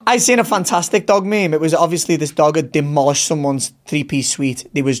I seen a fantastic dog meme. It was obviously this dog had demolished someone's three-piece suite.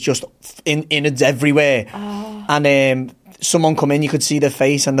 There was just innards everywhere. Oh. And someone come in, you could see their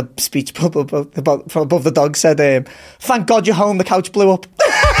face, and the speech bubble above the dog said, "Thank God you're home, the couch blew up."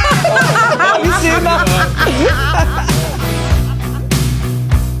 Have you seen that?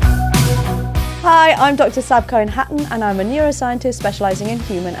 Hi, I'm Dr. Sab Cohen-Hatton and I'm a neuroscientist specialising in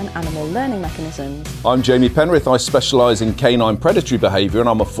human and animal learning mechanisms. I'm Jamie Penrith, I specialise in canine predatory behaviour and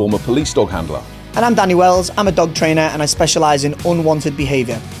I'm a former police dog handler. And I'm Danny Wells, I'm a dog trainer and I specialise in unwanted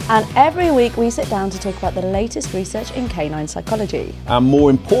behaviour. And every week we sit down to talk about the latest research in canine psychology. And more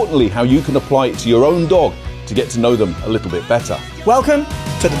importantly, how you can apply it to your own dog to get to know them a little bit better. Welcome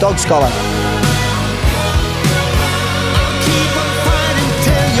to The Dog Scholar.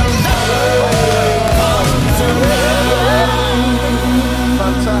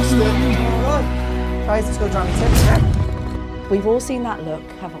 Guys, let's go drama tips, yeah? We've all seen that look,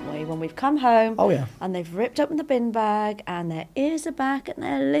 haven't we? When we've come home and they've ripped open the bin bag and their ears are back and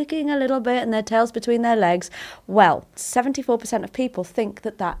they're licking a little bit and their tail's between their legs. Well, 74% of people think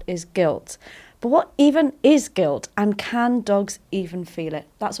that that is guilt. But what even is guilt, and can dogs even feel it?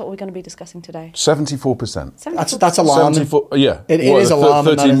 That's what we're going to be discussing today. 74%. That's alarming. Yeah. It is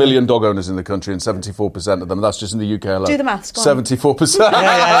alarming. 13 million dog owners in the country and 74% of them. That's just in the UK alone. Do the maths, go on. 74%.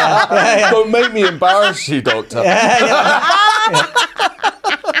 Yeah. Don't make me embarrass you, doctor.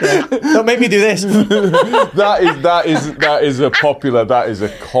 Don't make me do this. that is a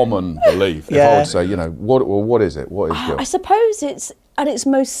common belief. If I would say, what is it? What is guilt? I suppose it's at its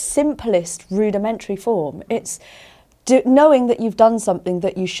most simplest, rudimentary form. It's knowing that you've done something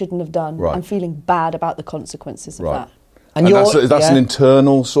that you shouldn't have done and feeling bad about the consequences of that. And that's an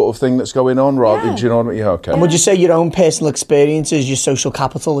internal sort of thing that's going on, right? Yeah. Do you know what I mean? Yeah, okay. And would you say your own personal experiences, your social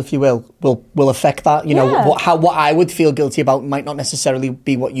capital, if you will affect that? You know, what I would feel guilty about might not necessarily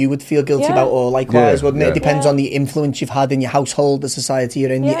be what you would feel guilty about, or likewise, wouldn't it? It depends on the influence you've had in your household, the society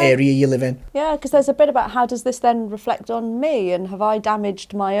you're in, the area you live in. Yeah, because there's a bit about how does this then reflect on me, and have I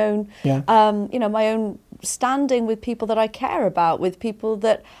damaged my own, my own standing with people that I care about, with people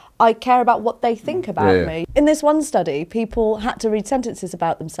that I care about what they think about me. In this one study, people had to read sentences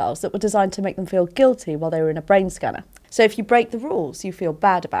about themselves that were designed to make them feel guilty while they were in a brain scanner. So if you break the rules, you feel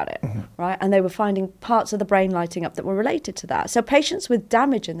bad about it, right? And they were finding parts of the brain lighting up that were related to that. So patients with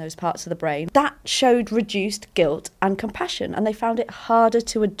damage in those parts of the brain, that showed reduced guilt and compassion, and they found it harder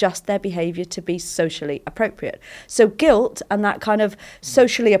to adjust their behaviour to be socially appropriate. So guilt and that kind of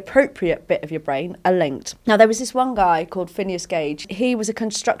socially appropriate bit of your brain are linked. Now, there was this one guy called Phineas Gage. He was a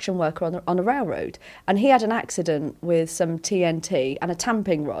construction worker on a railroad, and he had an accident with some TNT and a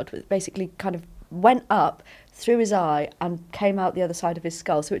tamping rod that basically kind of went up through his eye and came out the other side of his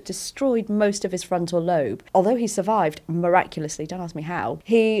skull, so it destroyed most of his frontal lobe. Although he survived miraculously, don't ask me how,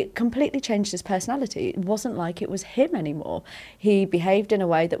 he completely changed his personality. It wasn't like it was him anymore. He behaved in a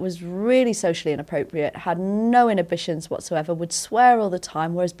way that was really socially inappropriate, had no inhibitions whatsoever, would swear all the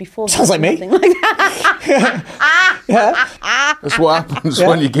time, whereas before... Sounds like me. Like that. That's what happens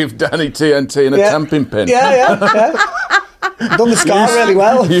when you give Danny TNT and a tamping pin. You've done the scar really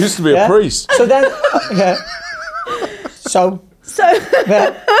well. He used to be a priest. So then...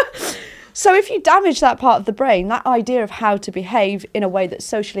 So if you damage that part of the brain, that idea of how to behave in a way that's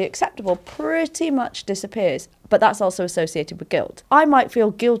socially acceptable pretty much disappears. But that's also associated with guilt. I might feel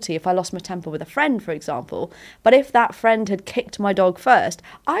guilty if I lost my temper with a friend, for example, but if that friend had kicked my dog first,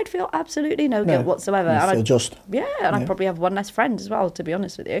 I'd feel absolutely no guilt whatsoever. I'd I'd probably have one less friend as well, to be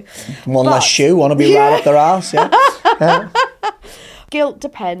honest with you. One less shoe, want to be right up their arse, Guilt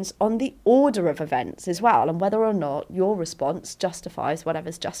depends on the order of events as well, and whether or not your response justifies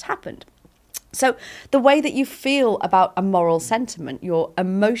whatever's just happened. So the way that you feel about a moral sentiment, your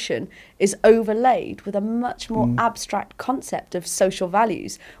emotion, is overlaid with a much more abstract concept of social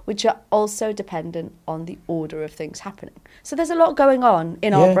values, which are also dependent on the order of things happening. So there's a lot going on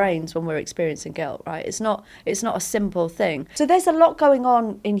in our brains when we're experiencing guilt, right? It's not a simple thing. So there's a lot going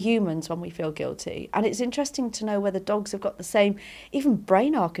on in humans when we feel guilty, and it's interesting to know whether dogs have got the same even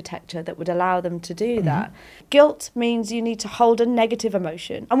brain architecture that would allow them to do that. Guilt means you need to hold a negative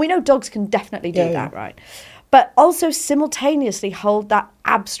emotion, and we know dogs can definitely do that, right? But also simultaneously hold that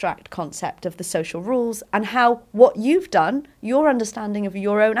abstract concept of the social rules and how what you've done, your understanding of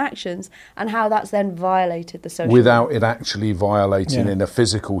your own actions, and how that's then violated the social without rules. It actually violating in a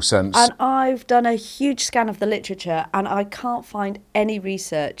physical sense. And I've done a huge scan of the literature, and I can't find any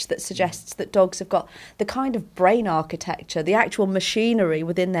research that suggests that dogs have got the kind of brain architecture, the actual machinery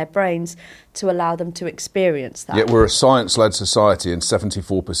within their brains to allow them to experience that. Yet we're a science-led society, and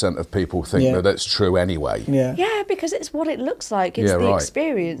 74% of people think that it's true anyway. Yeah, because it's what it looks like. It's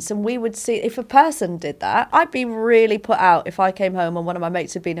experience, and we would see if a person did that, I'd be really put out if I came home and one of my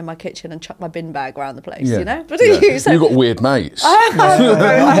mates had been in my kitchen and chucked my bin bag around the place, you know? But You've got weird mates.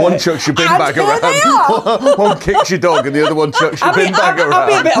 One chucks your bin bag around, one kicks your dog, and the other one chucks your bin bag around. I'd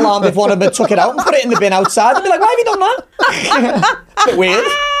be a bit alarmed if one of them took it out and put it in the bin outside. I'd be like, why have you done that? It's a bit weird.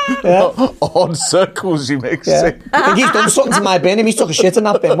 Yeah. Odd circles you mix in. I think he's done something to my bin and he's took a shit in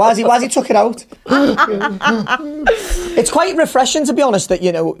that bin. Why's he took it out? It's quite refreshing, to be honest, that,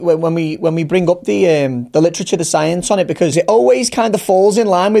 you know, when we bring up the literature, the science on it, because it always kind of falls in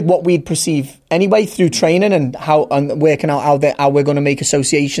line with what we'd perceive anyway through training and working out how we're going to make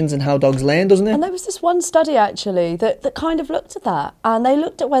associations and how dogs learn, doesn't it? And there was this one study actually that kind of looked at that, and they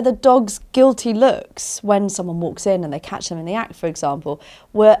looked at whether dogs' guilty looks when someone walks in and they catch them in the act, for example,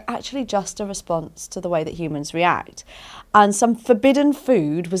 were actually just a response to the way that humans react. And some forbidden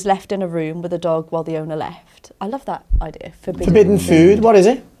food was left in a room with a dog while the owner left. I love that idea. Forbidden food? What is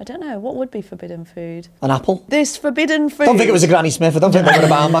it? I don't know. What would be forbidden food? An apple? This forbidden food. I don't think it was a Granny Smith. I don't think they were a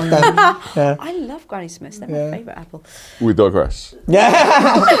barn back then. Yeah. I love Granny Smiths. They're my favourite apple. We digress.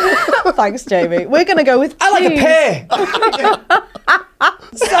 Yeah. Thanks, Jamie. We're going to go with cheese. I like a pear.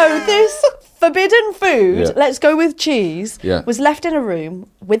 So this forbidden food, let's go with cheese, was left in a room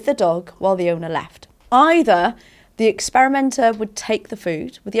with the dog while the owner left. Either the experimenter would take the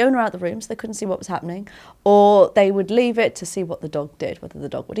food with the owner out of the room so they couldn't see what was happening, or they would leave it to see what the dog did, whether the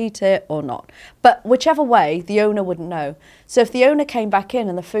dog would eat it or not. But whichever way, the owner wouldn't know. So if the owner came back in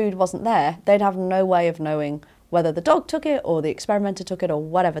and the food wasn't there, they'd have no way of knowing whether the dog took it or the experimenter took it or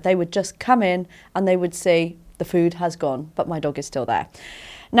whatever. They would just come in and they would see the food has gone, but my dog is still there.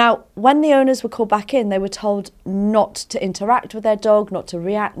 Now, when the owners were called back in, they were told not to interact with their dog, not to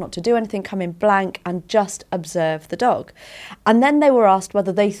react, not to do anything, come in blank and just observe the dog. And then they were asked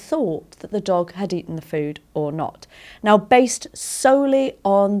whether they thought that the dog had eaten the food or not. Now, based solely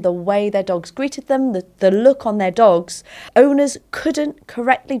on the way their dogs greeted them, the look on their dogs, owners couldn't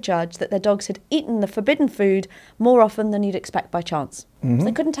correctly judge that their dogs had eaten the forbidden food more often than you'd expect by chance. Mm-hmm. So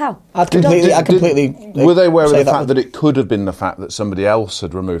they couldn't tell. I completely. Were they aware of the fact that it could have been the fact that somebody else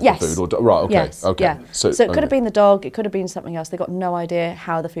had removed the food? Right, okay. Yes, okay. Yeah. So it could have been the dog, it could have been something else. They got no idea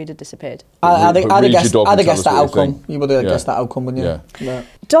how the food had disappeared. I'd have guessed that outcome. You would have guessed that outcome, wouldn't you? Yeah.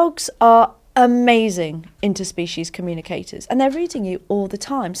 Dogs are amazing interspecies communicators, and they're reading you all the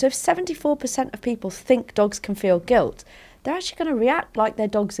time. So if 74% of people think dogs can feel guilt, they're actually going to react like their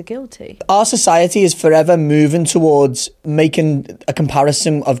dogs are guilty. Our society is forever moving towards making a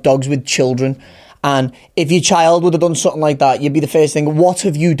comparison of dogs with children. And if your child would have done something like that, you'd be the first thing, what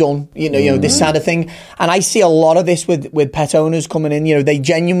have you done? You know, this kind of thing. And I see a lot of this with pet owners coming in. You know, they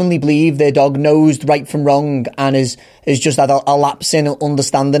genuinely believe their dog knows right from wrong and is just had a lapse in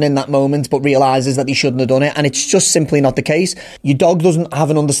understanding in that moment, but realises that he shouldn't have done it. And it's just simply not the case. Your dog doesn't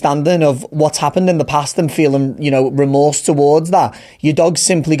have an understanding of what's happened in the past and feeling, remorse towards that. Your dog's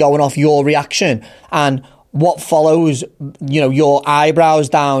simply going off your reaction, and what follows, your eyebrows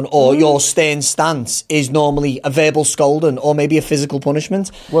down or your stern stance is normally a verbal scolding or maybe a physical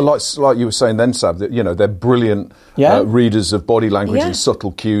punishment. Well, like you were saying then, Sab, that, they're brilliant readers of body language and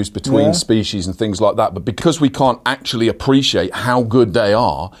subtle cues between species and things like that. But because we can't actually appreciate how good they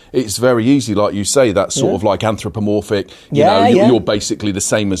are, it's very easy, like you say, that sort of like anthropomorphic, you're basically the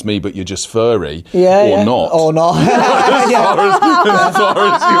same as me, but you're just furry not. Or not.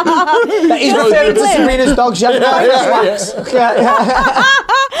 He's referring to Serena's dogs. But I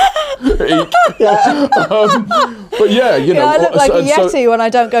look like a Yeti when I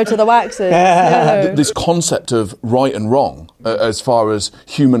don't go to the waxes. This concept of right and wrong, as far as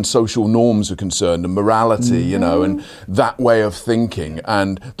human social norms are concerned, and morality, and that way of thinking,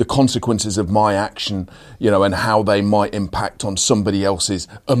 and the consequences of my action, and how they might impact on somebody else's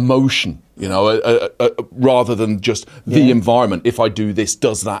emotion. Rather than just the environment. If I do this,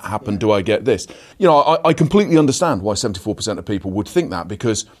 does that happen? Do I get this? I completely understand why 74% of people would think that,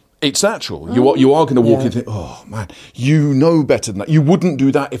 because it's natural. You are going to walk in and think, oh, man, you know better than that. You wouldn't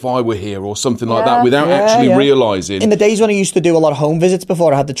do that if I were here or something like that without actually realising. In the days when I used to do a lot of home visits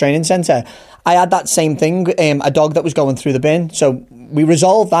before I had the training centre, I had that same thing, a dog that was going through the bin. So we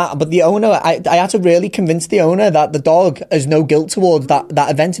resolved that, but the owner, I had to really convince the owner that the dog has no guilt towards that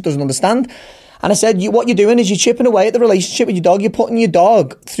event. It doesn't understand. And I said, what you're doing is you're chipping away at the relationship with your dog. You're putting your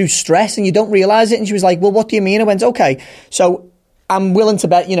dog through stress and you don't realise it. And she was like, well, what do you mean? I went, okay, so I'm willing to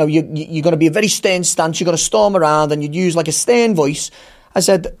bet, you're going to be a very stern stance. You're going to storm around and you'd use like a stern voice. I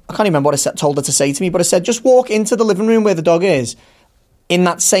said, I can't remember what I told her to say to me, but I said, just walk into the living room where the dog is in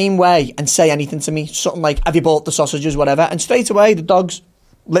that same way and say anything to me. Something like, have you bought the sausages, whatever? And straight away, the dog's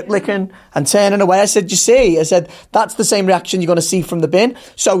lip licking and turning away. I said, you see, I said, that's the same reaction you're going to see from the bin.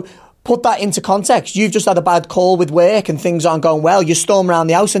 So put that into context. You've just had a bad call with work and things aren't going well. You storm around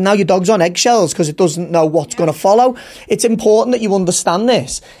the house and now your dog's on eggshells because it doesn't know what's going to follow. It's important that you understand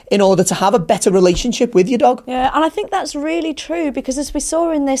this in order to have a better relationship with your dog. Yeah, and I think that's really true because as we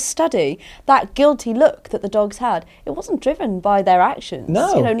saw in this study, that guilty look that the dogs had, it wasn't driven by their actions.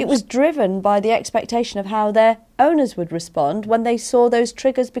 No. You know, it was driven by the expectation of how their owners would respond when they saw those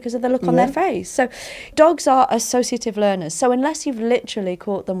triggers because of the look on their face. So dogs are associative learners. So unless you've literally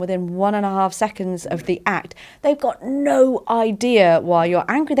caught them within 1.5 seconds of the act, they've got no idea why you're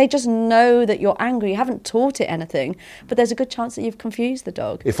angry. They just know that you're angry. You haven't taught it anything, but there's a good chance that you've confused the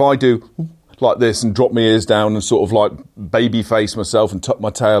dog. If I do like this and drop my ears down and sort of like baby face myself and tuck my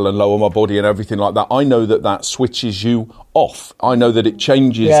tail and lower my body and everything like that, I know that that switches you off. I know that it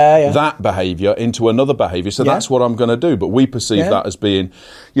changes that behaviour into another behaviour. So that's what I'm going to do. But we perceive that as being,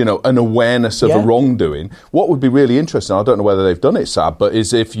 you know, an awareness of a wrongdoing. What would be really interesting, I don't know whether they've done it, Sab, but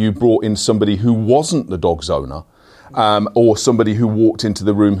is if you brought in somebody who wasn't the dog's owner, or somebody who walked into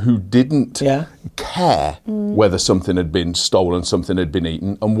the room who didn't care whether something had been stolen, something had been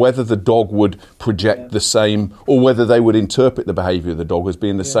eaten, and whether the dog would project the same, or whether they would interpret the behaviour of the dog as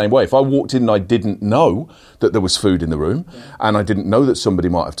being the same way. If I walked in and I didn't know that there was food in the room, and I didn't know that somebody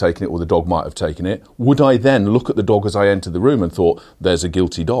might have taken it or the dog might have taken it, would I then look at the dog as I entered the room and thought, there's a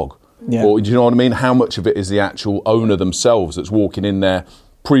guilty dog? Or do you know what I mean? How much of it is the actual owner themselves that's walking in there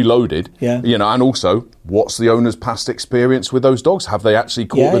preloaded, you know, and also what's the owner's past experience with those dogs? Have they actually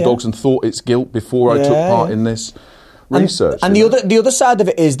caught the dogs and thought it's guilt before I took part in this research? And the other side of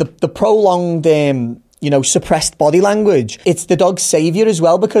it is the prolonged, you know, suppressed body language. It's the dog's saviour as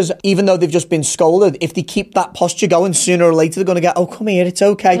well, because even though they've just been scolded, if they keep that posture going, sooner or later they're going to get, oh, come here, it's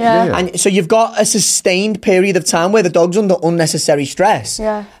okay. And so you've got a sustained period of time where the dog's under unnecessary stress.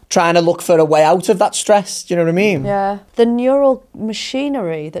 Trying to look for a way out of that stress. Do you know what I mean? Yeah. The neural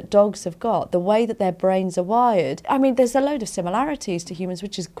machinery that dogs have got, the way that their brains are wired, I mean, there's a load of similarities to humans,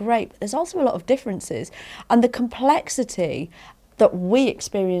 which is great, but there's also a lot of differences. And the complexity that we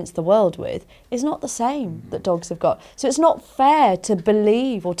experience the world with is not the same that dogs have got. So it's not fair to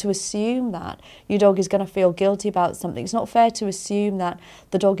believe or to assume that your dog is going to feel guilty about something. It's not fair to assume that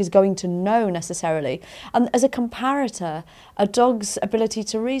the dog is going to know necessarily. And as a comparator, a dog's ability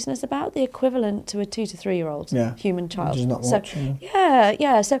to reason is about the equivalent to a 2 to 3 year old human child. Which is not much,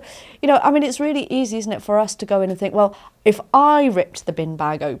 So, you know, I mean, it's really easy, isn't it, for us to go in and think, well, if I ripped the bin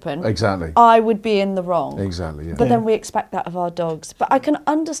bag open, I would be in the wrong. But then we expect that of our dogs. But I can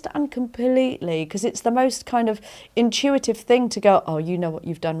understand completely, because it's the most kind of intuitive thing to go, oh, you know what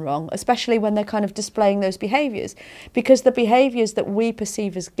you've done wrong, especially when they're kind of displaying those behaviours. Because the behaviours that we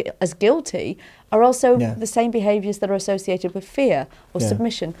perceive as guilty are also the same behaviours that are associated with fear or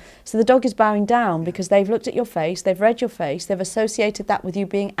submission. So the dog is bowing down because they've looked at your face, they've read your face, they've associated that with you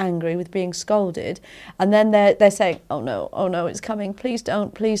being angry, with being scolded, and then they're saying, oh no, it's coming, please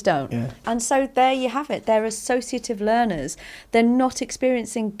don't. And so there you have it. They're associative learners. They're not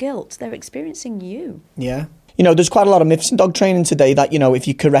experiencing guilt, they're experiencing you. Yeah. You know, there's quite a lot of myths in dog training today that, you know, if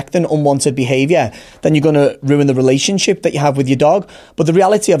you correct an unwanted behaviour, then you're going to ruin the relationship that you have with your dog. But the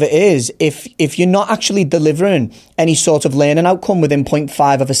reality of it is, if you're not actually delivering any sort of learning outcome within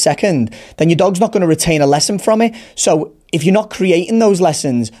 0.5 of a second, then your dog's not going to retain a lesson from it. So if you're not creating those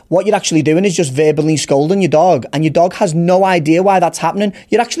lessons, what you're actually doing is just verbally scolding your dog, and your dog has no idea why that's happening.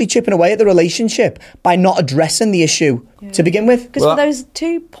 You're actually chipping away at the relationship by not addressing the issue to begin with. Because for those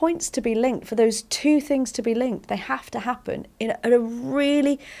 2 points to be linked, for those 2 things to be linked, they have to happen at a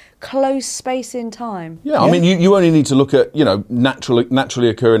really close space in time. I mean, you only need to look at, you know, naturally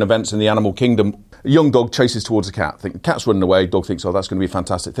occurring events in the animal kingdom. A young dog chases towards a cat. The cat's running away. Dog thinks, oh, that's going to be a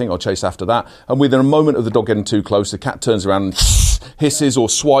fantastic thing. I'll chase after that. And within a moment of the dog getting too close, the cat turns around and hisses or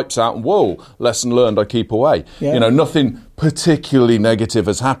swipes out, and whoa, lesson learned, I keep away. You know, nothing particularly negative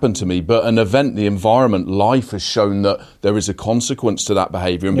has happened to me, but an event, the environment, life has shown that there is a consequence to that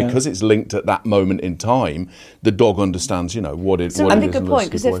behaviour, and because it's linked at that moment in time, the dog understands, you know, what it is. And a good point,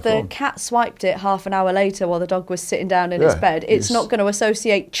 because if the cat swiped it half an hour later while the dog was sitting down in its bed, it's not going to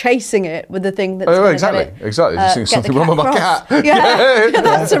associate chasing it with the thing that's going to get it. Exactly. Just think something wrong with my cat.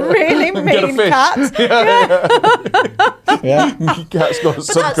 That's a really mean cat. Cat's got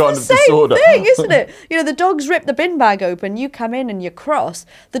some kind of disorder. That's the same thing, isn't it? You know, the dog's ripped the bin bag open. and you come in and you're cross,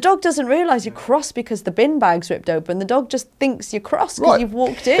 the dog doesn't realise you're cross because the bin bag's ripped open. The dog just thinks you're cross because you've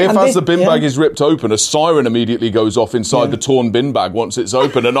walked in. If as the bin bag is ripped open, a siren immediately goes off inside the torn bin bag once it's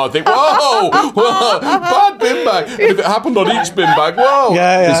open, and I think, whoa, bad bin bag. And if it happened on each bin bag, whoa.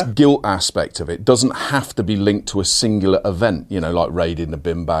 This guilt aspect of it doesn't have to be linked to a singular event, you know, like raiding the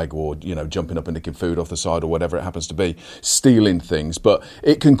bin bag or, you know, jumping up and nicking food off the side or whatever it happens to be, stealing things, but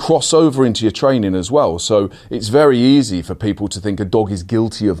it can cross over into your training as well. So it's very easy for people to think a dog is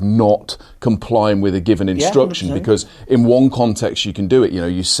guilty of not complying with a given instruction, because in one context you can do it. You know,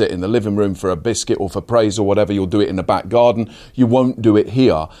 you sit in the living room for a biscuit or for praise or whatever, you'll do it in the back garden. You won't do it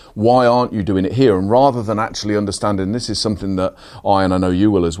here. Why aren't you doing it here? And rather than actually understanding, this is something that and I know you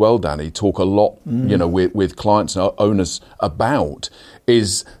will as well, Danny, talk a lot, you know, with clients and owners about,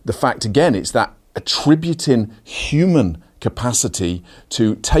 is the fact, again, it's that attributing human capacity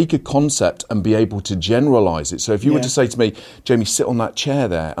to take a concept and be able to generalize it. So if you were to say to me, Jamie, sit on that chair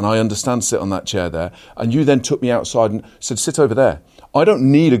there, and I understand sit on that chair there, and you then took me outside and said, sit over there. I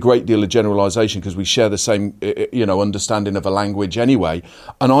don't need a great deal of generalization because we share the same, you know, understanding of a language anyway.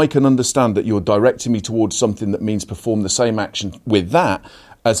 And I can understand that you're directing me towards something that means perform the same action with that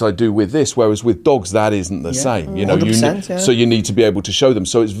as I do with this, whereas with dogs that isn't the same. You know, so you need to be able to show them.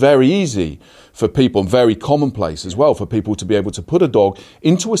 So it's very easy for people, and very commonplace as well, for people to be able to put a dog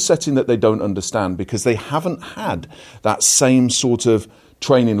into a setting that they don't understand because they haven't had that same sort of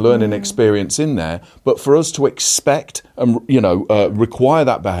training, learning experience in there. But for us to expect and, you know, require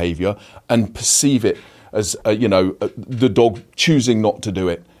that behaviour and perceive it as, you know, the dog choosing not to do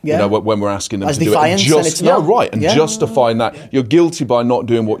it. You know, when we're asking them as to do it. And justifying that. You're guilty by not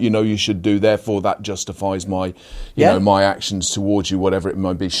doing what you know you should do, therefore that justifies my, you know, my actions towards you, whatever it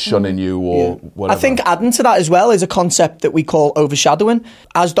might be, shunning you or whatever. I think adding to that as well is a concept that we call overshadowing.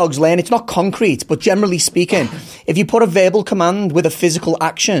 As dogs learn, it's not concrete, but generally speaking, if you put a verbal command with a physical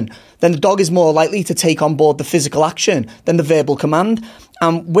action, then the dog is more likely to take on board the physical action than the verbal command.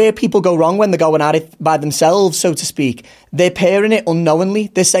 And where people go wrong when they're going at it by themselves, so to speak, they're pairing it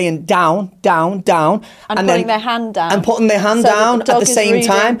unknowingly. They're saying down, down, down. And putting their hand down. And putting their hand down at the same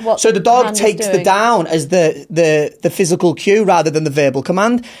time. So the dog takes the down as the physical cue rather than the verbal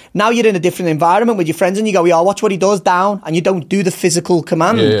command. Now you're in a different environment with your friends and you go, yeah, watch what he does, down. And you don't do the physical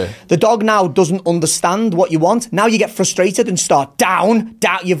command. The dog now doesn't understand what you want. Now you get frustrated and start down,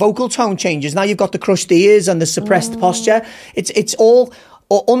 down. Your vocal tone changes. Now you've got the crushed ears and the suppressed posture. It's all...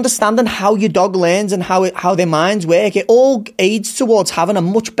 or understanding how your dog learns and how their minds work. It all aids towards having a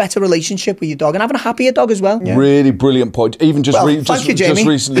much better relationship with your dog and having a happier dog as well. Really brilliant point. Even just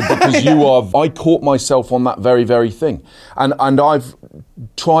recently, because I caught myself on that very, very thing. And I've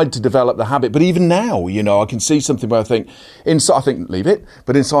tried to develop the habit. But even now, you know, I can see something where I think, inside I think, leave it.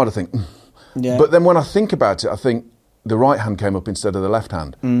 But inside I think, But then when I think about it, I think, the right hand came up instead of the left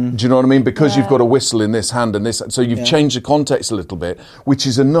hand. Do you know what I mean? Because you've got a whistle in this hand and this. So you've changed the context a little bit, which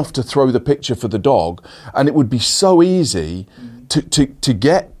is enough to throw the picture for the dog. And it would be so easy to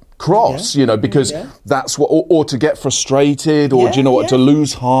get cross, you know, because that's what, or to get frustrated, or do you know what, to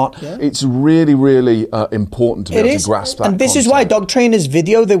lose heart. It's really, really important to be able to grasp that. And this is why dog trainers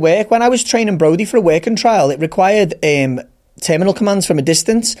video their work. When I was training Brody for a working trial, it required terminal commands from a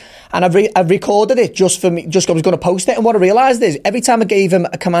distance, and I've recorded it just for me. Just I was going to post it, and what I realised is every time I gave him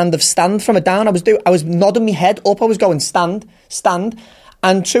a command of stand from a down, I was nodding my head up. I was going stand, stand.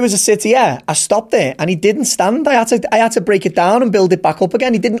 And true as a city, I stopped there and he didn't stand. I had to break it down and build it back up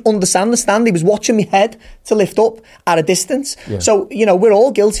again. He didn't understand the stand. He was watching me head to lift up at a distance. So, you know, we're all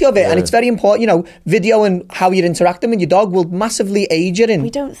guilty of it. And it's very important, you know, video and how you're interacting with your dog will massively aid you in.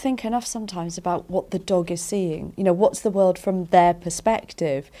 We don't think enough sometimes about what the dog is seeing. You know, what's the world from their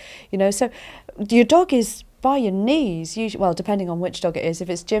perspective? You know, so your dog is by your knees, usually, well, depending on which dog it is. If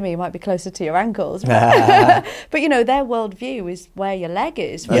it's Jimmy, it might be closer to your ankles. But, but you know, their worldview is where your leg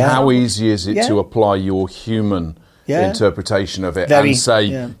is. And how easy is it to apply your human interpretation of it and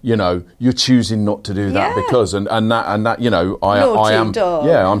say, you know, you're choosing not to do that because, and that, you know, I am,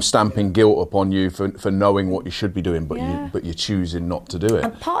 I'm stamping guilt upon you for knowing what you should be doing, but you're choosing not to do it.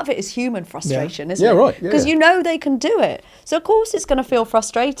 And part of it is human frustration, isn't it? Because you know they can do it. So of course it's going to feel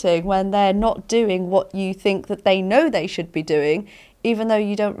frustrating when they're not doing what you think that they know they should be doing, even though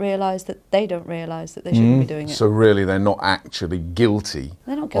you don't realise that they don't realise that they shouldn't be doing it. So really they're not actually guilty.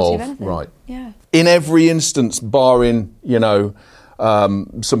 They're not guilty of anything. Right. Yeah. In every instance, barring, you know,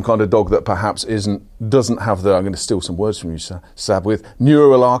 some kind of dog that perhaps doesn't have the, I'm going to steal some words from you, Sab, with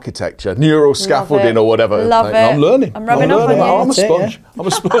neural architecture, neural scaffolding or whatever. Love it. I'm learning. I'm rubbing off on you. I'm a sponge. I'm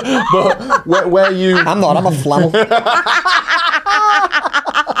a sponge. But where you... I'm not, I'm a flannel.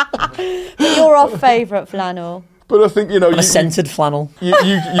 But you're our favourite flannel. But I think, you know... A scented flannel. You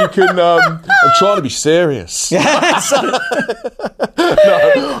can... I'm trying to be serious. No,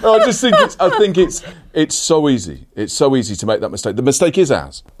 I think it's so easy. It's so easy to make that mistake. The mistake is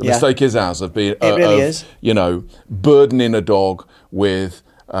ours. The mistake is ours of being... It really is. You know, burdening a dog with,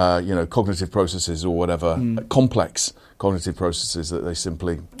 cognitive processes or whatever, complex cognitive processes that they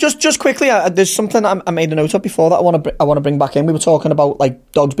simply... Just quickly, there's something I made a note of before that I want to bring back in. We were talking about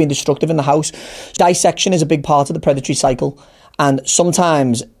like dogs being destructive in the house. Dissection is a big part of the predatory cycle, and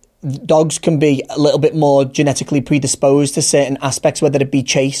sometimes dogs can be a little bit more genetically predisposed to certain aspects, whether it be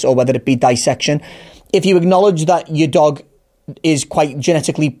chase or whether it be dissection. If you acknowledge that your dog is quite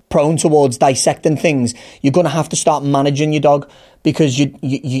genetically prone towards dissecting things, you're going to have to start managing your dog, because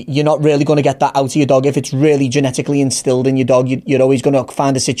you're not really going to get that out of your dog. If it's really genetically instilled in your dog, you're always going to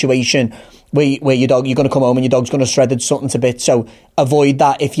find a situation where your dog, you're going to come home and your dog's going to shred something to bits. So avoid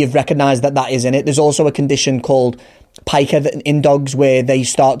that if you've recognised that is in it. There's also a condition called pica in dogs where they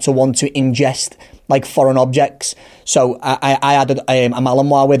start to want to ingest like foreign objects. So I had a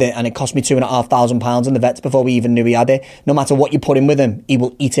Malinois with it, and it cost me £2,500 in the vets before we even knew he had it. No matter what you put in with him, he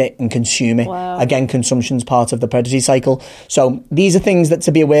will eat it and consume it. Wow. Again, consumption's part of the predatory cycle. So these are things that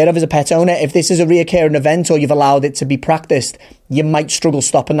to be aware of as a pet owner. If this is a reoccurring event or you've allowed it to be practiced, you might struggle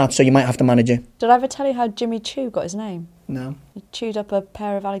stopping that, so you might have to manage it. Did I ever tell you how Jimmy Choo got his name? No. He chewed up a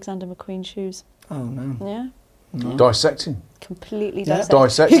pair of Alexander McQueen shoes. Oh, no. Yeah. No. Dissecting. Completely Yeah. dissected.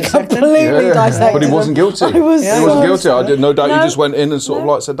 Dissecting. He completely dissected. But he wasn't guilty. I was He wasn't guilty. I did no doubt No. you just went in and sort of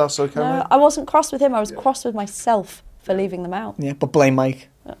like said, that's okay. No, mate." I wasn't cross with him. I was cross with myself for leaving them out. Yeah, but blame Mike.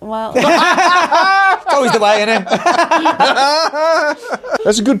 Well, It's always the way, isn't it?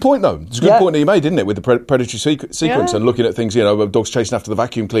 That's a good point, though. It's a good point that you made, didn't it, with the predatory sequence Yeah. and looking at things, you know, dogs chasing after the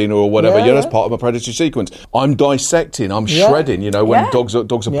vacuum cleaner or whatever. Yeah, Yeah, that's yeah. part of a predatory sequence. I'm dissecting, I'm Yeah. shredding, you know, when Yeah. dogs are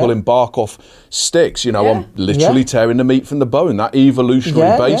Yeah. pulling bark off sticks, you know, Yeah. I'm literally Yeah. tearing the meat from the bone. That evolutionary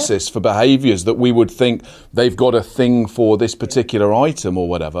Yeah, yeah. basis for behaviours that we would think they've got a thing for this particular item or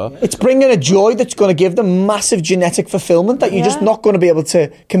whatever. It's bringing a joy that's going to give them massive genetic fulfillment that you're just Yeah. not going to be able to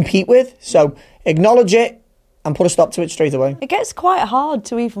compete with. So acknowledge it and put a stop to it straight away. it gets quite hard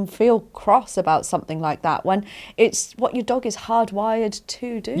to even feel cross about something like that when it's what your dog is hardwired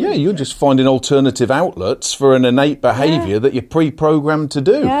to do. Yeah, you're just finding alternative outlets for an innate behaviour that you're pre-programmed to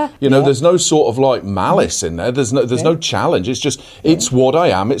do. Yeah. You know, Yeah. there's no sort of like malice in there. There's no challenge. It's just, it's what I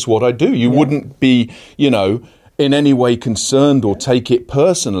am. It's what I do. You wouldn't be, you know, in any way concerned or take it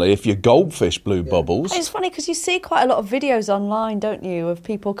personally if your goldfish blew bubbles. It's funny because you see quite a lot of videos online, don't you, of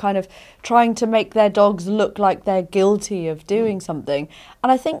people kind of trying to make their dogs look like they're guilty of doing something.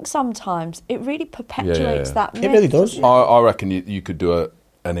 And I think sometimes it really perpetuates Yeah. that myth. It really does. doesn't it? I reckon you could do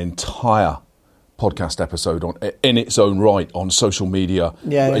an entire podcast episode in its own right on social media,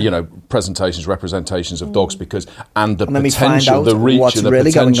 Yeah. you know, representations of dogs, because and the And then we find potential, out the reach what's and the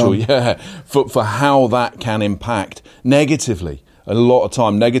really going potential, on. yeah, for how that can impact negatively. A lot of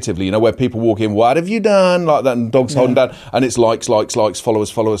time negatively, you know, where people walk in, what have you done? Like that, and dogs holding down, and it's likes,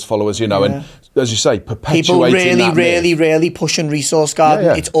 followers, you know, and as you say, perpetuating People that myth. really pushing resource garden.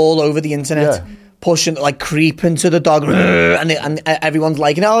 Yeah, yeah. It's all over the internet. Yeah. Pushing, like creeping to the dog, and everyone's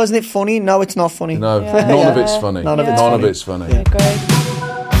like, "No, isn't it funny?" No, it's not funny. No, Yeah. none of it's funny. None of it's None funny. of it's funny. I agree.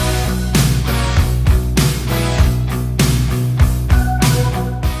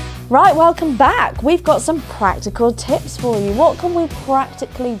 Right, welcome back. We've got some practical tips for you. What can we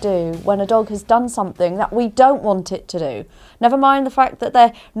practically do when a dog has done something that we don't want it to do? Never mind the fact that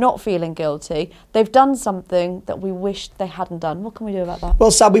they're not feeling guilty. They've done something that we wish they hadn't done. What can we do about that?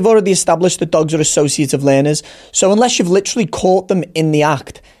 Well, Sab, we've already established that dogs are associative learners. So unless you've literally caught them in the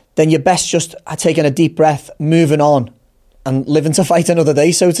act, then you're best just taking a deep breath, moving on, and living to fight another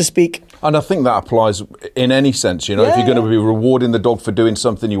day, so to speak. And I think that applies in any sense, you know, if you're going to be rewarding the dog for doing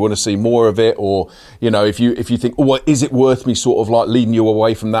something, you want to see more of it, or, you know, if you think, oh, well, is it worth me sort of like leading you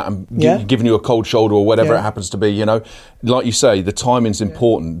away from that and giving you a cold shoulder or whatever it happens to be, you know, like you say, the timing's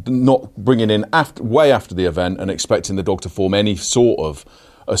important, not bringing in way after the event and expecting the dog to form any sort of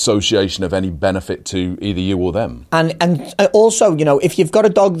association of any benefit to either you or them. And also, you know, if you've got a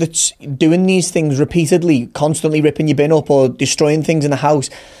dog that's doing these things repeatedly, constantly ripping your bin up or destroying things in the house,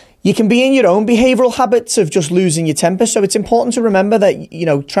 you can be in your own behavioural habits of just losing your temper. So it's important to remember that, you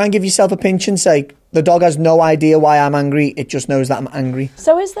know, try and give yourself a pinch and say, The dog has no idea why I'm angry. It just knows that I'm angry.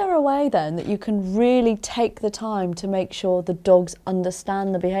 So is there a way then that you can really take the time to make sure the dogs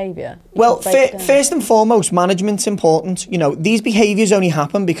understand the behaviour? Well, first and foremost, management's important. You know, these behaviours only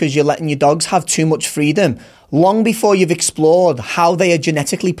happen because you're letting your dogs have too much freedom long before you've explored how they are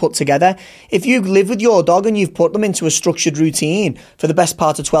genetically put together. If you live with your dog and you've put them into a structured routine for the best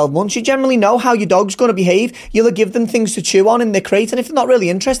part of 12 months, you generally know how your dog's going to behave. You'll give them things to chew on in their crate, and if they're not really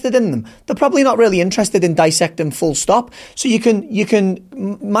interested in them, they're probably not really interested in dissecting full stop. So you can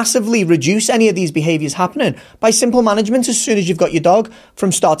massively reduce any of these behaviours happening by simple management as soon as you've got your dog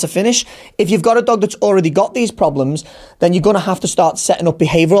from start to finish. If you've got a dog that's already got these problems, then you're going to have to start setting up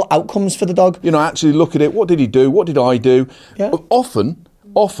behavioural outcomes for the dog. You know, actually look at it. What did he do? What did I do? Yeah. Often.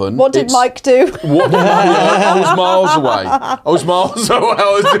 What did Mike do? I was miles away. I was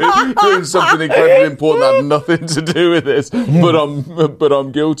doing something incredibly important that had nothing to do with this. But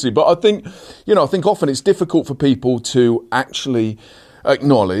I'm guilty. But I think often it's difficult for people to actually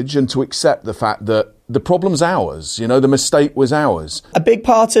acknowledge and to accept the fact that the problem's ours. You know, the mistake was ours. A big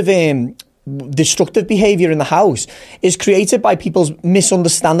part of destructive behaviour in the house is created by people's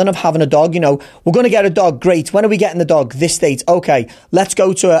misunderstanding of having a dog. You know, we're going to get a dog, great. When are we getting the dog? This date. Okay, let's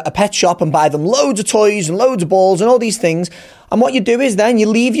go to a pet shop and buy them loads of toys and loads of balls and all these things. And what you do is then you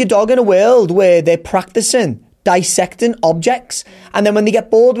leave your dog in a world where they're practicing dissecting objects, and then when they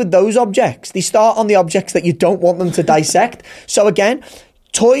get bored with those objects, they start on the objects that you don't want them to dissect. So again,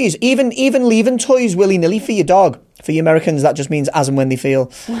 toys, even leaving toys willy-nilly for your dog. For you Americans, that just means as and when they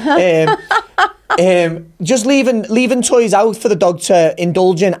feel. Just leaving toys out for the dog to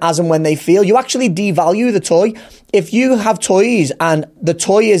indulge in as and when they feel. You actually devalue the toy. If you have toys and the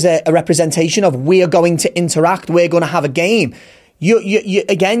toy is a representation of we are going to interact, we're going to have a game,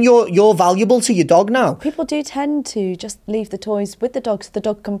 you're valuable to your dog now. People do tend to just leave the toys with the dog so the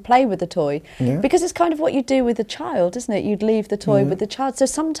dog can play with the toy. Yeah. Because it's kind of what you do with a child, isn't it? You'd leave the toy with the child. So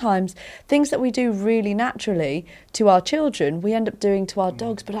sometimes things that we do really naturally to our children, we end up doing to our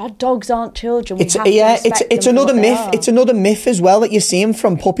dogs, but our dogs aren't children. It's another myth. It's another myth as well that you're seeing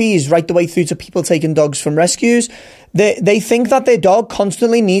from puppies right the way through to people taking dogs from rescues. They think that their dog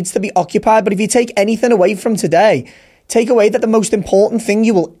constantly needs to be occupied, but if you take anything away from today, take away that the most important thing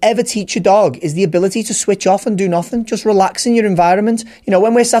you will ever teach your dog is the ability to switch off and do nothing. Just relax in your environment. You know,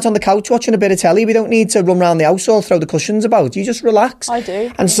 when we're sat on the couch watching a bit of telly, we don't need to run around the house or throw the cushions about. You just relax. I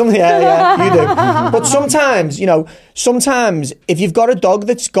do. And you do. But sometimes if you've got a dog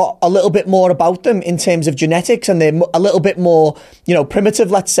that's got a little bit more about them in terms of genetics and they're a little bit more,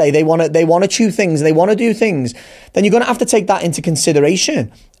 primitive, let's say, they want to chew things, they want to do things, then you're going to have to take that into consideration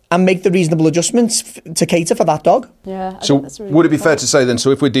and make the reasonable adjustments to cater for that dog. Yeah. So would it be fair to say then, so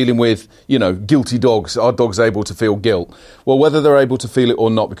if we're dealing with, guilty dogs, are dogs able to feel guilt? Well, whether they're able to feel it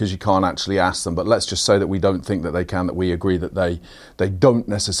or not, because you can't actually ask them, but let's just say that we don't think that they can, that we agree that they don't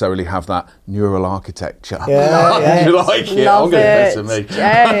necessarily have that neural architecture. Yeah. You like it? Love I'm going to piss me.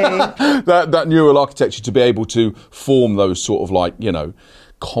 that neural architecture to be able to form those sort of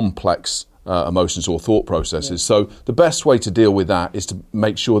complex emotions or thought processes. Yeah. So the best way to deal with that is to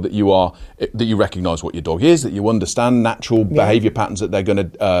make sure that you recognise what your dog is, that you understand natural behaviour patterns that they're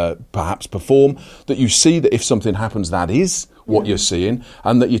going to perhaps perform, that you see that if something happens that is what you're seeing,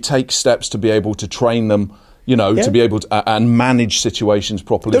 and that you take steps to be able to train them to be able to and manage situations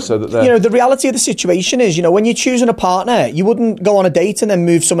properly so that they're... the reality of the situation is, when you're choosing a partner, you wouldn't go on a date and then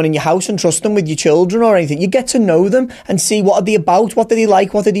move someone in your house and trust them with your children or anything. You get to know them and see what are they about, what do they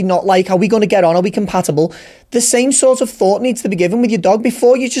like, what do they not like, are we going to get on, are we compatible? The same sort of thought needs to be given with your dog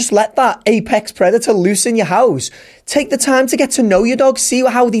before you just let that apex predator loose in your house. Take the time to get to know your dog, see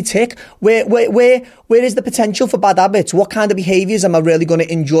how they tick, where is the potential for bad habits, what kind of behaviours am I really going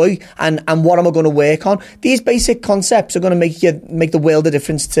to enjoy, and what am I going to work on. These basic concepts are going to make the world a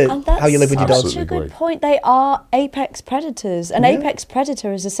difference to how you live with your dog. That's such a good point. They are apex predators. An apex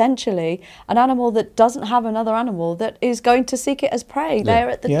predator is essentially an animal that doesn't have another animal that is going to seek it as prey. Yeah. They're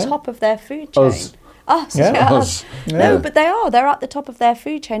at the top of their food chain. Us. No, but they're at the top of their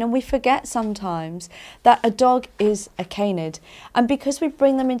food chain, and we forget sometimes that a dog is a canid, and because we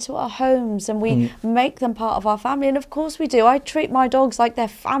bring them into our homes and we make them part of our family, and of course we do, I treat my dogs like they're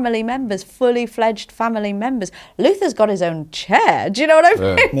family members, fully fledged family members. Luther's got his own chair, do you know what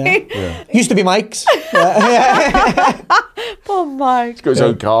I mean? Yeah. Used to be Mike's. Poor Mike. He's got his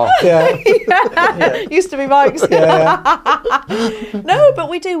own car. Used to be Mike's. No, but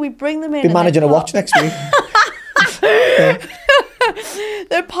we do, we bring them in. Be managing a watch next week.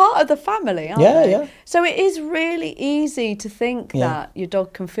 They're part of the family, aren't they? Yeah. So it is really easy to think that your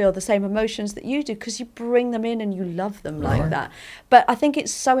dog can feel the same emotions that you do because you bring them in and you love them like that. But I think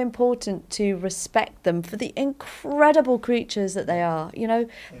it's so important to respect them for the incredible creatures that they are. You know,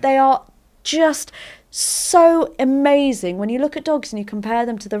 they are just so amazing. When you look at dogs and you compare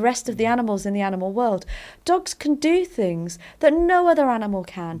them to the rest of the animals in the animal world, dogs can do things that no other animal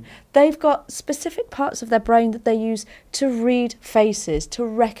can. They've got specific parts of their brain that they use to read faces, to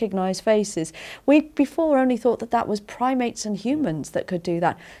recognise faces. We before only thought that that was primates and humans that could do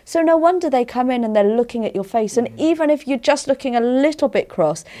that. So no wonder they come in and they're looking at your face, and even if you're just looking a little bit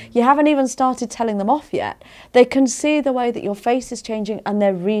cross, you haven't even started telling them off yet, they can see the way that your face is changing and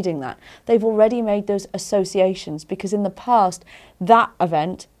they're reading that. They've already made those associations because in the past that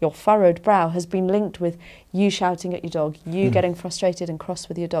event, your furrowed brow, has been linked with you shouting at your dog, you getting frustrated and cross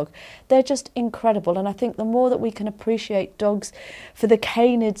with your dog. They're just incredible, and I think the more that we can appreciate dogs for the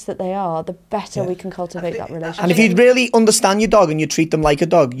canids that they are, the better we can cultivate that relationship. And if you really understand your dog and you treat them like a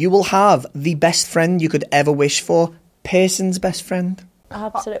dog, you will have the best friend you could ever wish for. Person's best friend.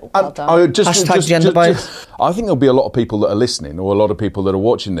 Absolutely. Well done. Hashtag gender bias. I think there'll be a lot of people that are listening, or a lot of people that are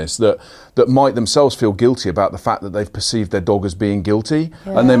watching this, that might themselves feel guilty about the fact that they've perceived their dog as being guilty,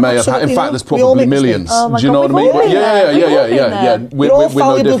 and they may have had. In fact, there's probably millions. Oh do you know what I mean? Yeah. We're all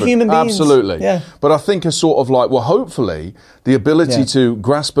fallible human beings. Absolutely. Yeah. But I think a sort of like, well, hopefully, the ability to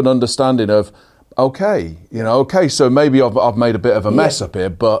grasp an understanding of, so maybe I've made a bit of a mess up here,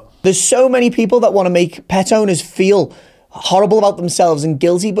 but there's so many people that want to make pet owners feel horrible about themselves and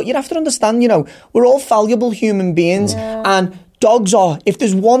guilty, but you'd have to understand, we're all fallible human beings, and dogs are, if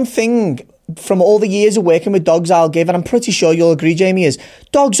there's one thing from all the years of working with dogs I'll give, and I'm pretty sure you'll agree, Jamie, is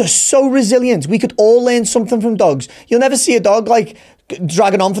dogs are so resilient. We could all learn something from dogs. You'll never see a dog like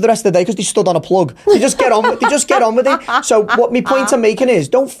dragging on for the rest of the day because they stood on a plug. They just get on with it. So what my point I'm making is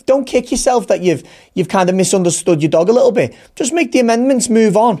don't kick yourself that you've kind of misunderstood your dog a little bit. Just make the amendments,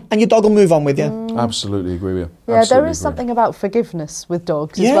 move on, and your dog will move on with you. Absolutely agree with you. Yeah, Absolutely there is something about forgiveness with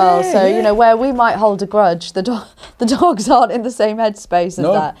dogs as well. So, where we might hold a grudge, the dogs aren't in the same headspace as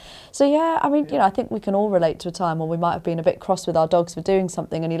that. So, I think we can all relate to a time when we might have been a bit cross with our dogs for doing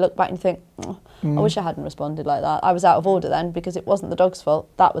something, and you look back and you think, I wish I hadn't responded like that. I was out of order then because it wasn't the dog's fault.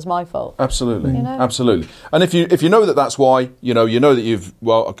 That was my fault. Absolutely. Absolutely. And if you know that that's why, you know that you've,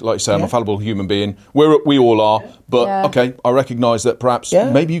 like you say, I'm a fallible human being. We all are. But, okay, I recognise that perhaps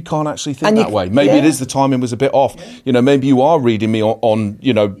maybe you can't actually think that way. Maybe it is the timing was a bit off. Maybe you are reading me on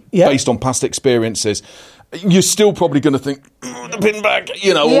based on past experiences. You're still probably going to think, the pin bag,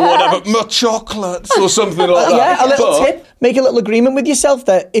 whatever, my chocolates or something like that. Yeah, a little tip. Make a little agreement with yourself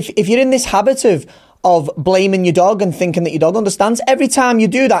that if you're in this habit of blaming your dog and thinking that your dog understands, every time you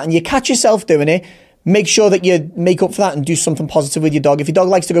do that and you catch yourself doing it, make sure that you make up for that and do something positive with your dog. If your dog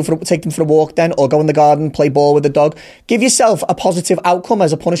likes to take them for a walk then, or go in the garden, play ball with the dog, give yourself a positive outcome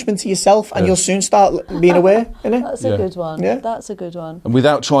as a punishment to yourself, and you'll soon start being aware. That's a good one. Yeah. That's a good one. And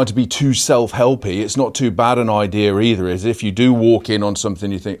without trying to be too self-helpy, it's not too bad an idea either, is if you do walk in on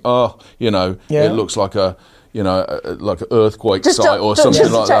something you think, it looks like like an earthquake site or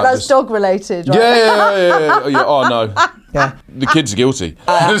something like that. That's dog related, right? Yeah. Oh no. Yeah. The kid's guilty.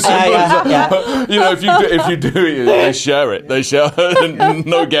 If you do it, they share it. They share it.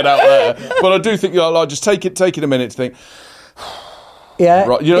 No get out there. But I do think just take it a minute to think. Yeah,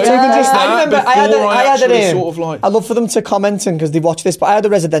 right. Even just that. I remember I'd love for them to comment because they've watched this, but I had a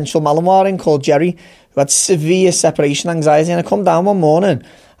residential Malinois called Jerry who had severe separation anxiety, and I come down one morning.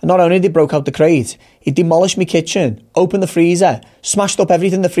 And not only did he broke out the crate, he demolished my kitchen, opened the freezer, smashed up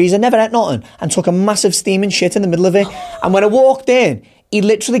everything in the freezer, never ate nothing, and took a massive steaming shit in the middle of it. And when I walked in, he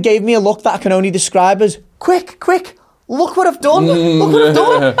literally gave me a look that I can only describe as, quick, look what I've done, look what I've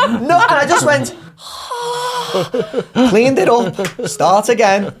done. No, and I just went, cleaned it up, start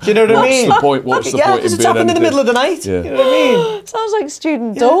again. Do you know what I mean? What's the point? What's the point? Because it's happened in the middle of the night. Yeah. You know what I mean? Sounds like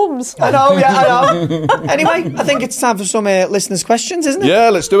student dorms. I know. Anyway, I think it's time for some listeners' questions, isn't it? Yeah,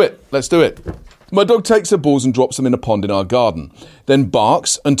 let's do it. My dog takes her balls and drops them in a pond in our garden, then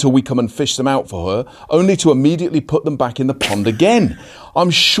barks until we come and fish them out for her, only to immediately put them back in the pond again. I'm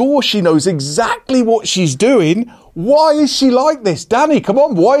sure she knows exactly what she's doing. Why is she like this? Danny, come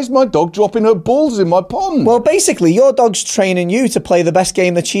on, why is my dog dropping her balls in my pond? Well, basically, your dog's training you to play the best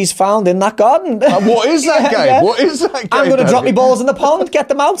game that she's found in that garden. What is that game? Yeah. What is that game? I'm going to drop my balls in the pond, get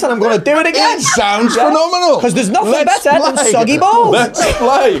them out, and I'm going to do it again. It sounds phenomenal. Because there's nothing better than soggy balls. Let's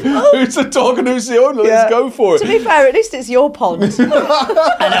play. Who's the dog and who's the owner? Let's go for it. To be fair, at least it's your pond.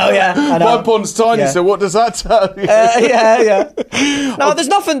 I know. My pond's tiny, so what does that tell you? No, there's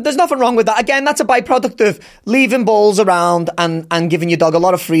nothing wrong with that. Again, that's a byproduct of leaving balls around and giving your dog a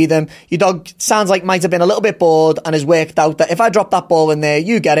lot of freedom. Your dog sounds like might have been a little bit bored and has worked out that if I drop that ball in there,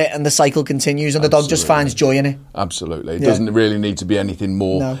 you get it, and the cycle continues, and the dog just finds joy in it. Absolutely. It doesn't really need to be anything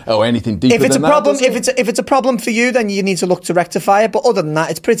more or anything deeper if it's than a problem, that, if it's a problem for you, then you need to look to rectify it. But other than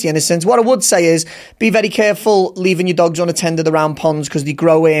that, it's pretty innocent. What I would say is be very careful leaving your dogs unattended around ponds because they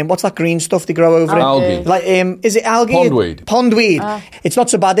grow what's that green stuff they grow over algae. it? Like is it algae? Pondweed. It's not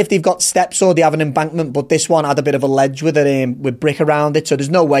so bad if they've got steps or they have an embankment, but this one had a bit of a ledge with it with brick around it, so there's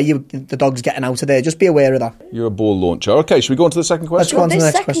no way the dog's getting out of there. Just be aware of that. You're a ball launcher. Okay, should we go on to the second question? Let's go on to the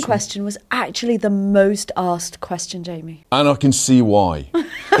next second question was actually the most asked question, Jamie. And I can see why.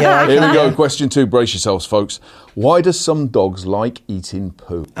 Here we go. Question 2. Brace yourselves, folks. Why do some dogs like eating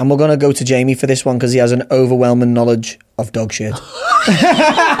poo? And we're going to go to Jamie for this one because he has an overwhelming knowledge of dog shit. He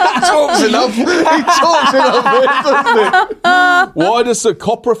talks enough, doesn't it? Why does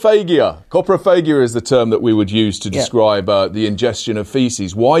coprophagia? Coprophagia is the term that we would use to describe the ingestion of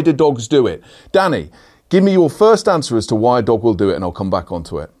feces. Why do dogs do it? Danny, give me your first answer as to why a dog will do it, and I'll come back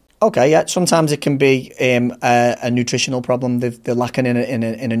onto it. Okay, yeah. Sometimes it can be a nutritional problem. They're lacking in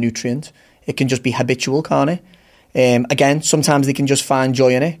a nutrient. It can just be habitual, can't it? Again, sometimes they can just find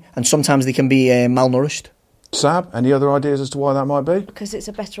joy in it, and sometimes they can be malnourished. Sab, any other ideas as to why that might be? Because it's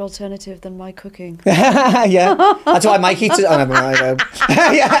a better alternative than my cooking. Yeah, that's why Mike eats it. Oh, never mind.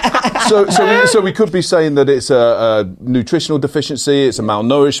 Yeah. So we could be saying that it's a nutritional deficiency, it's a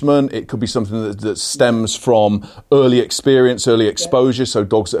malnourishment, it could be something that stems from early experience, early exposure, so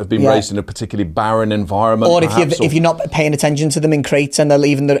dogs that have been raised in a particularly barren environment. Or if you're not paying attention to them in crates and they're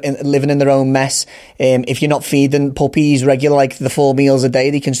living in their own mess, if you're not feeding puppies regular, like the 4 meals a day,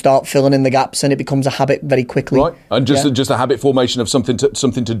 they can start filling in the gaps and it becomes a habit very quickly. Right, and just a habit formation of something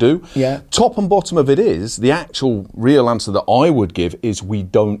to do. Yeah. Top and bottom of it is, the actual real answer that I would give is we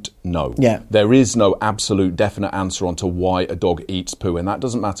don't know. Yeah. There is no absolute definite answer onto why a dog eats poo, and that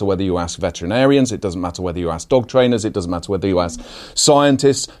doesn't matter whether you ask veterinarians, it doesn't matter whether you ask dog trainers, it doesn't matter whether you ask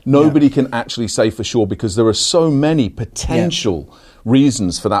scientists. Nobody can actually say for sure because there are so many potential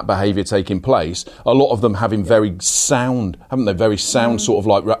reasons for that behaviour taking place, a lot of them having very sound, haven't they, very sound sort of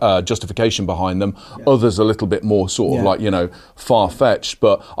like justification behind them, others a little bit more sort of like, far-fetched.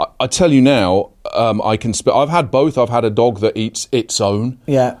 But I tell you now, I've had both. I've had a dog that eats its own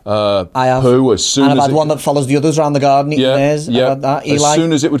I have poo as soon and as I've had one that follows the others around the garden eating theirs. I've had that. Eli. As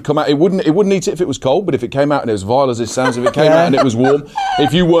soon as it would come out, it wouldn't eat it if it was cold, but if it came out and it was vile as it sounds, if it came out and it was warm,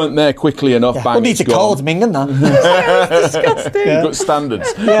 if you weren't there quickly enough, bang, wouldn't eat it cold, minging that. Disgusting. You've got standards.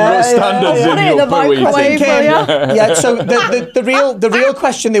 You've got standards in your poo eating. So the real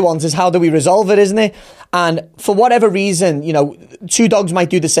question they want is how do we resolve it, isn't it? And for whatever reason, 2 dogs might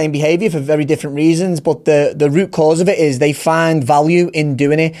do the same behaviour for very different reasons, but the root cause of it is they find value in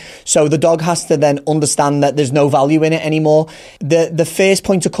doing it. So the dog has to then understand that there's no value in it anymore. The first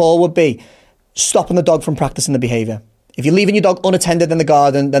point of call would be stopping the dog from practising the behaviour. If you're leaving your dog unattended in the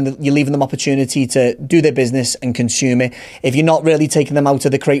garden, then you're leaving them opportunity to do their business and consume it. If you're not really taking them out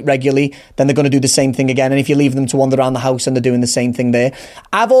of the crate regularly, then they're going to do the same thing again. And if you leave them to wander around the house and they're doing the same thing there.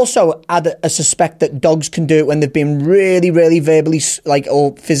 I've also had a suspect that dogs can do it when they've been really, really verbally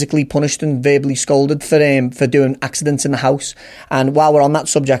or physically punished and verbally scolded for doing accidents in the house. And while we're on that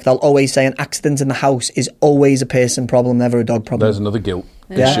subject, I'll always say an accident in the house is always a person problem, never a dog problem. There's another guilt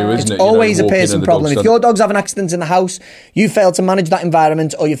issue, isn't it? It's always a person problem. If your dogs have an accident in the house, you fail to manage that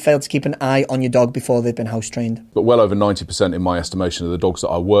environment or you fail to keep an eye on your dog before they've been house trained. But well over 90% in my estimation of the dogs that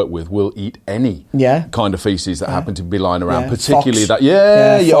I work with will eat any kind of feces that happen to be lying around, particularly fox.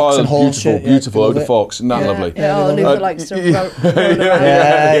 Fox and horse beautiful odor fox, isn't that lovely? Luther likes to roll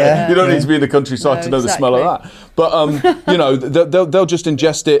around. You don't need to be in the countryside to know the smell of that. But they'll just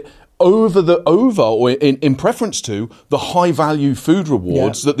ingest it or in preference to the high value food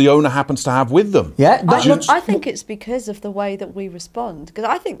rewards that the owner happens to have with them. I think it's because of the way that we respond, because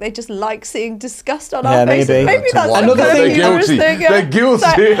I think they just like seeing disgust on our faces. Maybe that's another thing. They're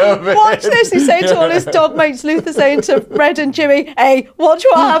guilty of it. Watch this, he's saying to all his dog mates, Luther saying to Red and Jimmy, hey, watch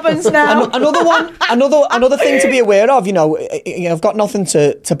what happens now. Another thing to be aware of, I've got nothing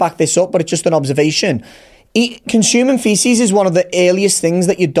to back this up, but it's just an observation. Consuming feces is one of the earliest things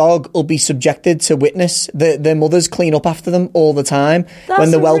that your dog will be subjected to witness. Their mothers clean up after them all the time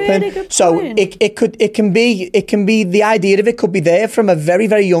when they're whelping. Really good so point. it can be the idea of it could be there from a very,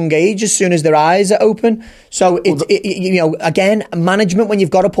 very young age as soon as their eyes are open. So again, management when you've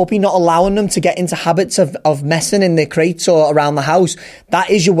got a puppy, not allowing them to get into habits of messing in their crates or around the house. That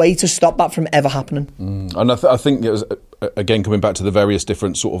is your way to stop that from ever happening. And I think it was again, coming back to the various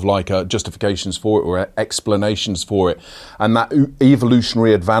different sort of like justifications for it or explanations for it, and that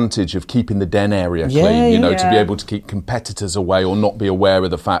evolutionary advantage of keeping the den area clean, to be able to keep competitors away or not be aware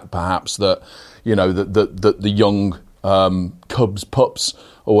of the fact perhaps that, that the young pups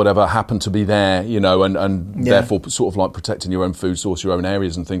or whatever happen to be there, and therefore sort of like protecting your own food source, your own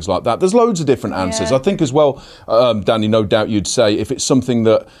areas and things like that. There's loads of different answers. I think as well, Danny, no doubt you'd say if it's something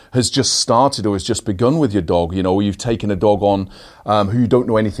that has just started or has just begun with your dog, or you've taken a dog on who you don't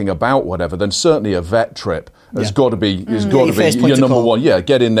know anything about, whatever, then certainly a vet trip has got to be your number one. Yeah,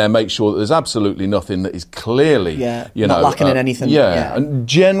 get in there, make sure that there's absolutely nothing that is clearly not lacking in anything. And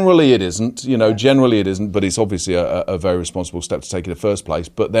generally it isn't. Generally it isn't, but it's obviously a very responsible step to take in the first place.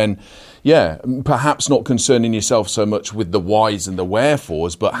 But then, perhaps not concerning yourself so much with the whys and the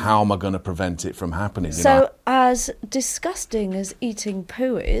wherefores, but how am I going to prevent it from happening? So, as disgusting as eating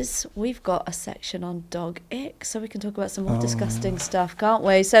poo is, we've got a section on dog ick, so we can talk about some more disgusting stuff, can't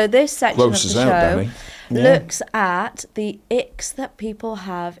we? So this section of the show looks at the icks that people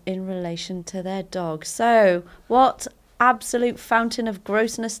have in relation to their dog. So, what absolute fountain of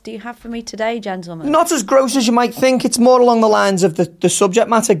grossness do you have for me today, gentlemen? Not as gross as you might think. It's more along the lines of the subject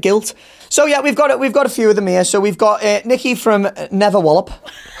matter, guilt. So we've got a few of them here. So we've got Nikki from Never Wallop.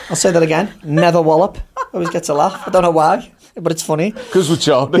 I'll say that again. Never Wallop. Always gets a laugh. I don't know why, but it's funny. Because we're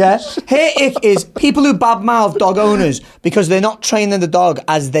childish. Yeah. Her ick is people who badmouth dog owners because they're not training the dog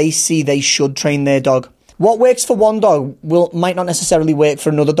as they see they should train their dog. What works for one dog might not necessarily work for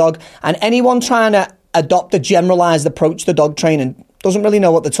another dog, and anyone trying to adopt a generalised approach to dog training doesn't really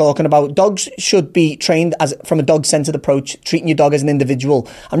know what they're talking about. Dogs should be trained from a dog-centred approach, treating your dog as an individual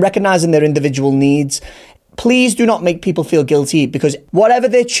and recognising their individual needs. Please do not make people feel guilty, because whatever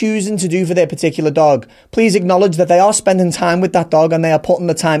they're choosing to do for their particular dog, please acknowledge that they are spending time with that dog and they are putting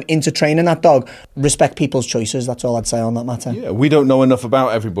the time into training that dog. Respect people's choices. That's all I'd say on that matter. Yeah, we don't know enough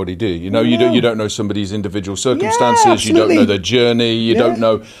about everybody, do you? You don't know somebody's individual circumstances. You don't know their journey. You don't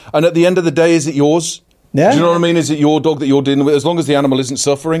know. And at the end of the day, is it yours? Yeah. Do you know what I mean? Is it your dog that you're dealing with? As long as the animal isn't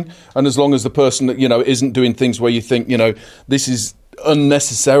suffering, and as long as the person that isn't doing things where you think this is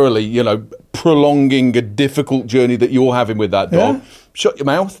unnecessarily prolonging a difficult journey that you're having with that dog. Shut your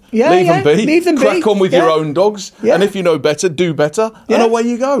mouth. Leave them be. Leave them Crack on with your own dogs. And if you know better, do better. And away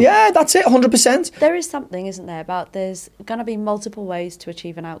you go. Yeah, that's it. 100%. There is something, isn't there, about there's going to be multiple ways to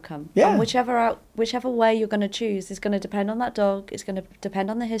achieve an outcome. Yeah. And whichever way you're going to choose is going to depend on that dog. It's going to depend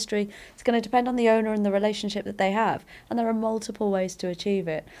on the history. It's going to depend on the owner and the relationship that they have. And there are multiple ways to achieve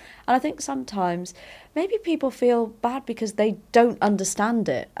it. And I think sometimes maybe people feel bad because they don't understand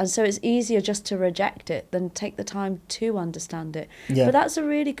it. And so it's easier just to reject it than take the time to understand it. Yeah. But that's a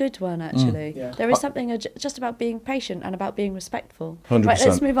really good one, actually. There is something just about being patient and about being respectful. 100%. Right,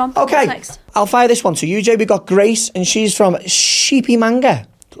 let's move on. Okay, what's next? I'll fire this one to you, Jay. We've got Grace, and she's from Sheepy Manga.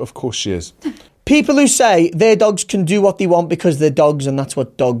 Of course she is. People who say their dogs can do what they want because they're dogs and that's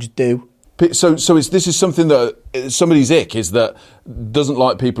what dogs do. So this is something that somebody's ick is that doesn't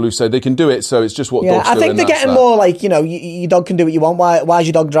like people who say they can do it, so it's just what dogs do. I think they're getting more like, your dog can do what you want. Why is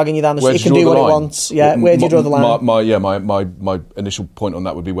your dog dragging you down the street? It can do what it wants. Yeah, where do you draw the line? My initial point on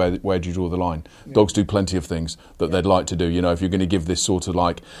that would be where do you draw the line? Yeah. Dogs do plenty of things that they'd like to do. If you're going to give this sort of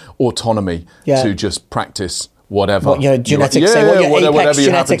like autonomy to just practice whatever. What your genetics say, whatever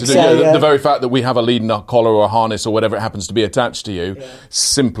you happen to do. Say, the very fact that we have a lead and a collar or a harness or whatever it happens to be attached to you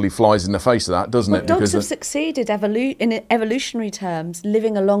simply flies in the face of that, doesn't it? Dogs have succeeded in evolutionary terms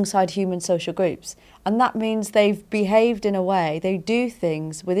living alongside human social groups. And that means they've behaved in a way, they do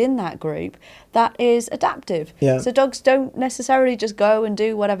things within that group that is adaptive. Yeah. So dogs don't necessarily just go and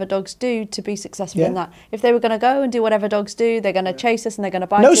do whatever dogs do to be successful in that. If they were going to go and do whatever dogs do, they're going to chase us and they're going to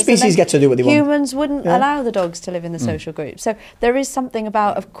bite us. No species get to do what they want. Humans wouldn't allow the dogs to live in the social group. So there is something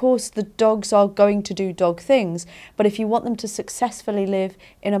about, of course, the dogs are going to do dog things, but if you want them to successessily live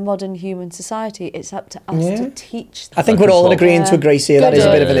in a modern human society, it's up to us to teach them. I think we're all in agreement with Grace here. That is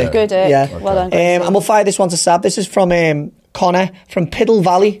a bit of an ick. Good ick. Yeah. Well done, Grace. And we'll fire this one to Sab. This is from Connor from Piddle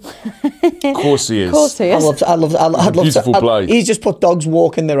Valley. Of course he is. Of course he is. I'd love to. Beautiful place. He's just put dogs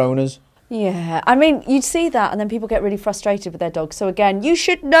walking their owners. Yeah, I mean, you'd see that and then people get really frustrated with their dogs. So again, you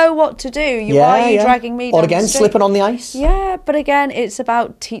should know what to do. Why are you dragging me down Or again, the street? slipping on the ice. Yeah, but again, it's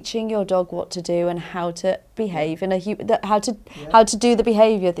about teaching your dog what to do and how to behave in how to do the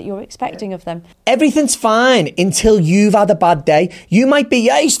behaviour that you're expecting of them. Everything's fine until you've had a bad day. You might be,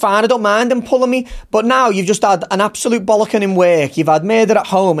 he's fine, I don't mind him pulling me. But now you've just had an absolute bollocking in work. You've had murder at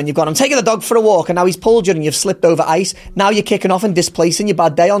home and you've gone, I'm taking the dog for a walk, and now he's pulled you and you've slipped over ice. Now you're kicking off and displacing your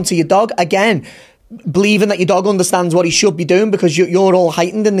bad day onto your dog. Again, believing that your dog understands what he should be doing because you're all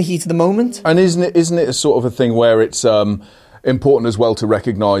heightened in the heat of the moment. And isn't it a sort of a thing where it's important as well to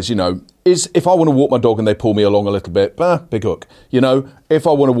recognise, if I want to walk my dog and they pull me along a little bit, big hook. If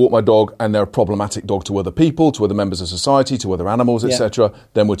I want to walk my dog and they're a problematic dog to other people, to other members of society, to other animals, etc.,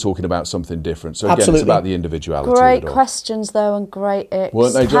 then we're talking about something different. So again, it's about the individuality. Great questions though, and great icks.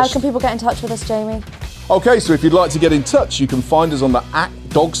 Weren't they, Josh? How can people get in touch with us, Jamie? Okay, so if you'd like to get in touch, you can find us on the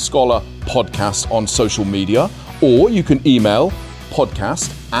 @Dog Scholar podcast on social media, or you can email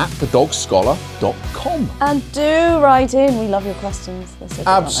podcast@thedogscholar.com. And do write in. We love your questions. They're so good,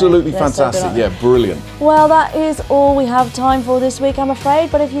 absolutely fantastic. So good, brilliant. Well, that is all we have time for this week, I'm afraid.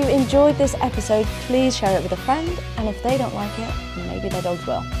 But if you enjoyed this episode, please share it with a friend. And if they don't like it, maybe their dogs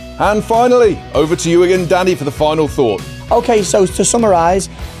will. And finally, over to you again, Danny, for the final thought. Okay, so to summarise,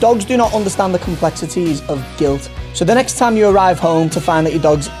 dogs do not understand the complexities of guilt. So the next time you arrive home to find that your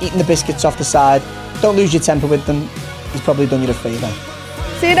dog's eating the biscuits off the side, don't lose your temper with them. He's probably done you a favour.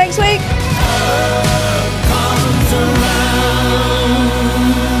 See you next week.